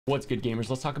What's good, gamers?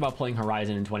 Let's talk about playing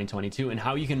Horizon in 2022 and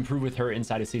how you can improve with her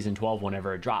inside of Season 12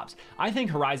 whenever it drops. I think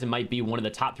Horizon might be one of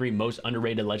the top 3 most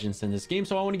underrated legends in this game,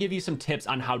 so I want to give you some tips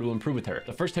on how to improve with her.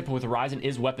 The first tip with Horizon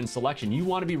is weapon selection. You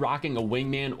want to be rocking a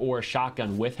wingman or a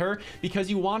shotgun with her because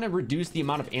you want to reduce the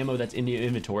amount of ammo that's in your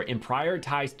inventory and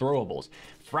prioritize throwables.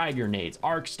 Frag grenades,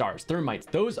 arc stars, thermites,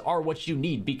 those are what you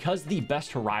need because the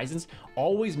best Horizons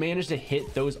always manage to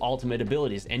hit those ultimate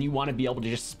abilities, and you want to be able to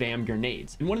just spam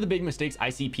grenades. And one of the big mistakes I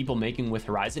see people making with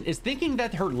Horizon is thinking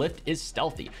that her lift is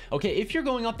stealthy. Okay, if you're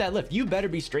going up that lift, you better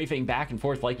be strafing back and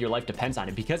forth like your life depends on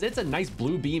it, because it's a nice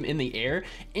blue beam in the air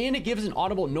and it gives an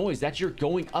audible noise that you're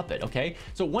going up it. Okay,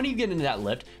 so when you get into that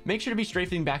lift, make sure to be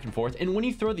strafing back and forth, and when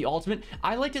you throw the ultimate,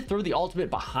 I like to throw the ultimate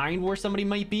behind where somebody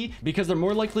might be because they're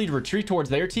more likely to retreat towards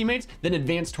their teammates than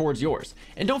advance towards yours.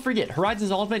 And don't forget,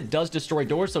 Horizon's ultimate does destroy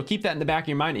doors, so keep that in the back of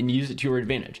your mind and use it to your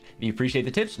advantage. If you appreciate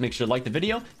the tips, make sure to like the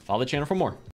video, follow the channel for more.